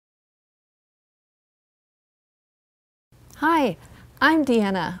Hi, I'm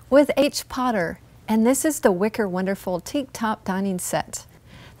Deanna with H. Potter, and this is the Wicker Wonderful Teak Top Dining Set.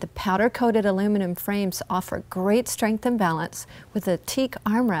 The powder-coated aluminum frames offer great strength and balance, with a teak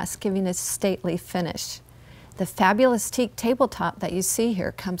armrest giving a stately finish. The fabulous teak tabletop that you see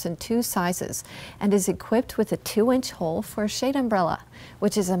here comes in two sizes and is equipped with a 2-inch hole for a shade umbrella,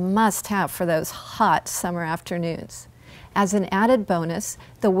 which is a must-have for those hot summer afternoons. As an added bonus,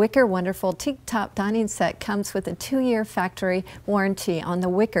 the Wicker Wonderful Teak Top Dining Set comes with a 2-year factory warranty on the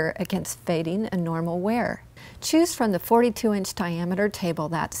wicker against fading and normal wear. Choose from the 42-inch diameter table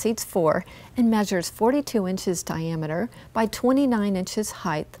that seats 4 and measures 42 inches diameter by 29 inches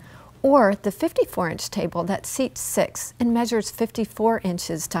height, or the 54-inch table that seats 6 and measures 54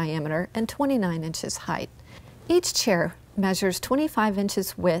 inches diameter and 29 inches height. Each chair measures 25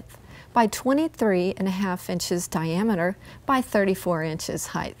 inches width by 23.5 inches diameter by 34 inches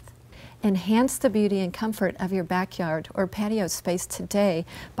height. Enhance the beauty and comfort of your backyard or patio space today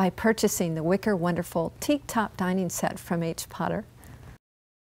by purchasing the Wicker Wonderful Teak Top Dining Set from H. Potter.